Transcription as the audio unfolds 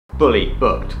fully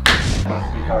booked.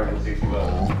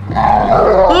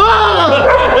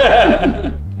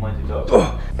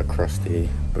 A crusty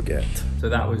baguette. So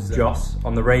that was Joss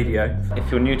on the radio. If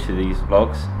you're new to these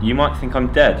vlogs, you might think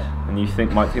I'm dead, and you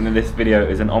might think that this video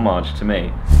is an homage to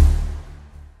me.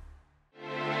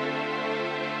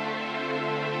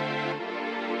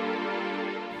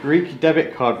 Greek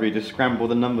debit card readers scramble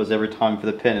the numbers every time for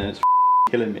the pin, and it's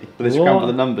killing me. But they scramble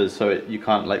the numbers so you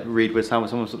can't like read with someone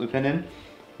put the pin in.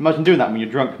 Imagine doing that when you're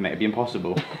drunk, mate. It'd be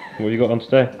impossible. What have you got on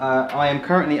today? I am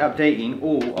currently updating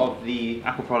all of the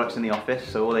Apple products in the office,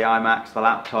 so all the iMacs, the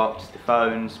laptops, the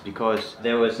phones, because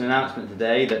there was an announcement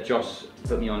today that Joss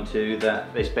put me onto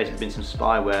that there's basically been some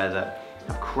spyware that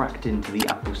have cracked into the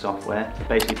Apple software. They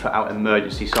basically put out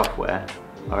emergency software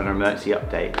or an emergency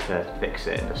update to fix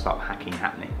it and to stop hacking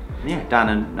happening. And yeah, Dan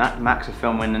and Max are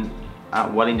filming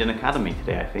at Wellington Academy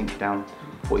today, I think, down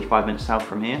 45 minutes south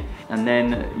from here. And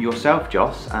then yourself,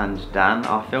 Joss, and Dan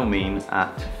are filming at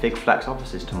Fig Flex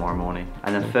offices tomorrow morning.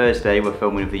 And then Thursday we're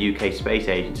filming with the UK Space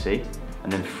Agency.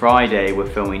 And then Friday we're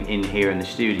filming in here in the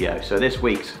studio. So this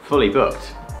week's fully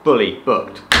booked. Fully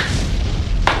booked.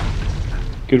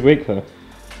 Good week though.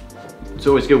 It's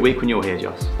always a good week when you're here,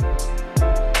 Joss.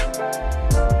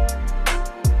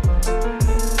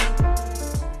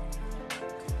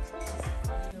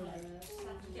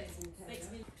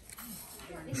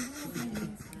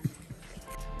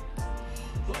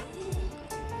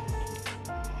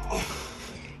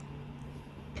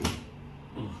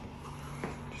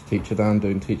 Teacher Dan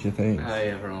doing teacher things. Hey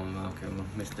everyone, welcome.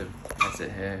 Mr.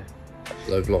 Pettit here.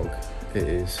 Hello vlog. It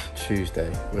is Tuesday.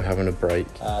 We're having a break.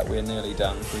 We're nearly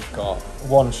done. We've got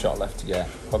one shot left to get,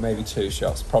 or maybe 2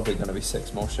 shots. Probably going to be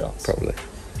 6 more shots. Probably.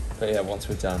 But yeah, once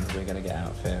we're done, we're going to get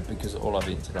out of here because all I've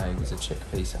eaten today was a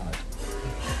chickpea salad.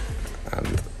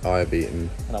 And I have eaten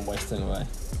And I'm wasting away.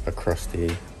 a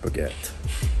crusty baguette.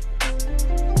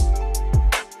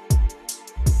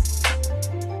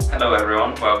 Hello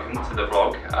everyone, welcome to the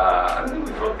vlog. I don't think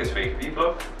we vlogged this week. Have you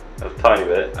vlogged? A tiny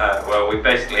bit. Well, we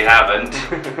basically haven't.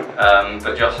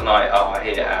 But Joss and I are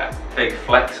here at Fig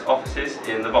Flex offices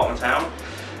in the bottom of town.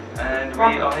 And we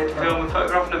are here to film and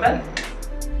photograph an event.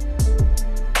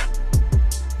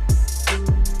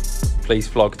 Please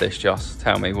vlog this, Joss.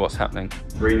 Tell me what's happening.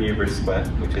 3 Newbridge Square,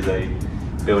 which is a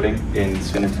building in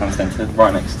Swindon Town Centre,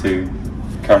 right next to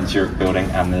current Zurich building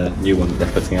and the new one that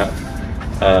they're putting up.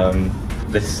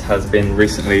 This has been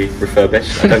recently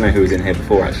refurbished. I don't know who was in here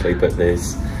before actually, but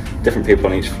there's different people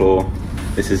on each floor.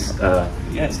 This is, yeah,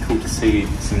 it's cool to see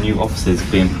some new offices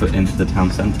being put into the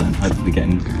town centre and hopefully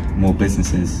getting more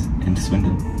businesses into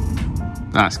Swindon.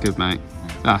 That's good, mate.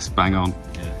 That's bang on.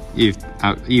 Yeah.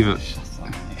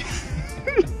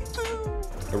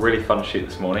 A really fun shoot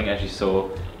this morning. As you saw,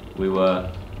 we were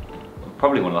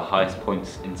probably one of the highest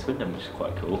points in Swindon, which is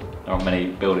quite cool. There aren't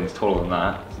many buildings taller than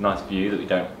that. It's a nice view that we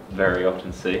don't very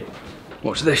often see.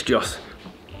 Watch this, Joss.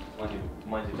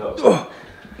 Mind your dog. Oh,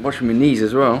 watching my knees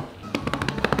as well.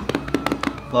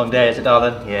 Long day, is it,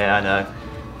 darling? Yeah, I know.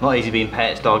 Not easy being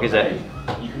Pet's dog, is it?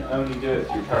 You can only do it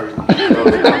through courage.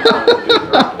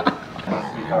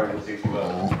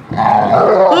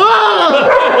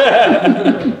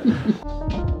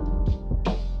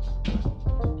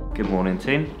 Good morning,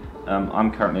 team.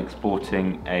 I'm currently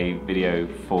exporting a video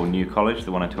for New College,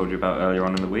 the one I told you about earlier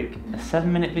on in the week. A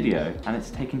 7-minute video, and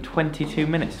it's taken 22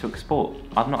 minutes to export.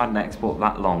 I've not had an export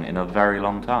that long in a very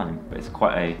long time, but it's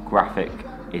quite a graphic,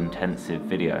 intensive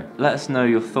video. Let us know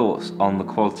your thoughts on the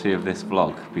quality of this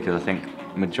vlog, because I think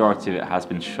the majority of it has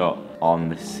been shot on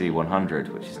the C100,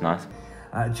 which is nice.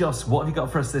 Joss, what have you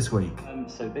got for us this week?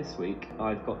 So this week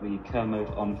I've got the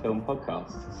Kermode on Film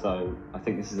podcast. So I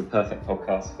think this is a perfect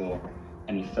podcast for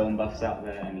any film buffs out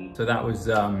there. So that was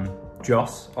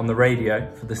Joss on the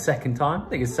radio for the 2nd time. I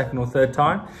think it's 2nd or 3rd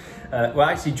time. Well,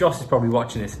 actually, Joss is probably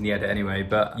watching this in the edit anyway,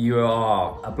 but you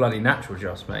are a bloody natural,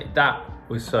 Joss, mate. That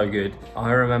was so good.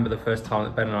 I remember the first time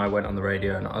that Ben and I went on the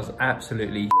radio and I was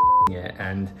absolutely it,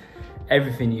 and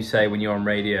everything you say when you're on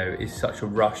radio is such a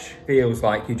rush. Feels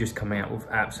like you're just coming out with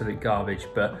absolute garbage,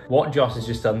 but what Joss has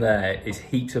just done there is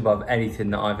heaps above anything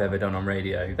that I've ever done on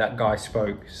radio. That guy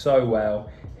spoke so well.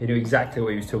 He knew exactly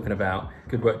what he was talking about.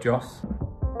 Good work, Joss.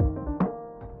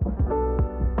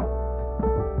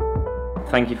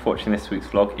 Thank you for watching this week's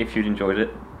vlog. If you'd enjoyed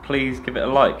it, please give it a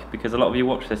like, because a lot of you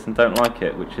watch this and don't like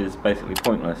it, which is basically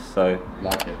pointless. So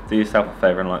Like it. do yourself a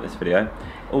favour and like this video.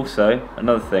 Also,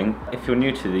 another thing, if you're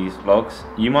new to these vlogs,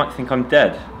 you might think I'm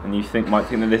dead, and you might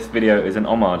think that this video is an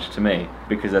homage to me,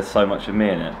 because there's so much of me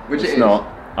in it. Which it's it is. not.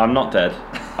 I'm not dead.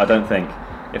 I don't think.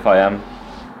 If I am,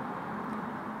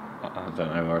 I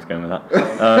don't know where I was going with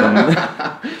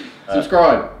that.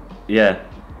 Subscribe. Yeah,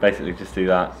 basically just do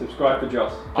that. Subscribe for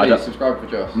Joss. Please subscribe for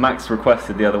Joss. Max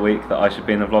requested the other week that I should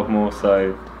be in the vlog more,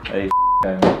 so there you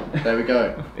go. There we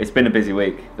go. It's been a busy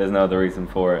week, there's no other reason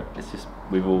for it. It's just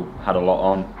we've all had a lot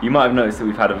on. You might have noticed that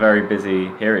we've had a very busy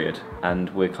period and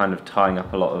we're kind of tying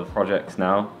up a lot of projects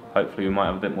now. Hopefully we might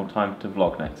have a bit more time to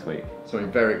vlog next week. Something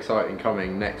very exciting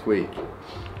coming next week.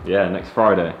 Yeah, next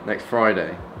Friday. Next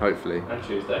Friday, hopefully. And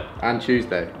Tuesday. And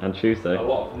Tuesday. And Tuesday. A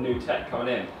lot of new tech coming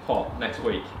in, hot, next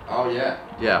week. Oh yeah.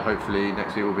 Yeah, hopefully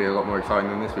next week will be a lot more exciting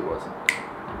than this week was.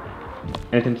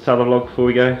 Anything to tell the vlog before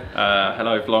we go?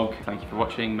 Hello vlog, thank you for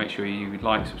watching. Make sure you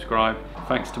like, subscribe.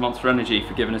 Thanks to Monster Energy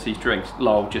for giving us these drinks.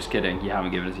 Lol, just kidding, you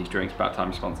haven't given us these drinks. About time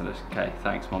you sponsored us. Okay,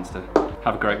 thanks Monster.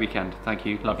 Have a great weekend. Thank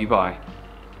you, love you, bye.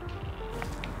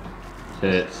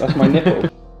 Tits. That's my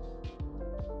nipple.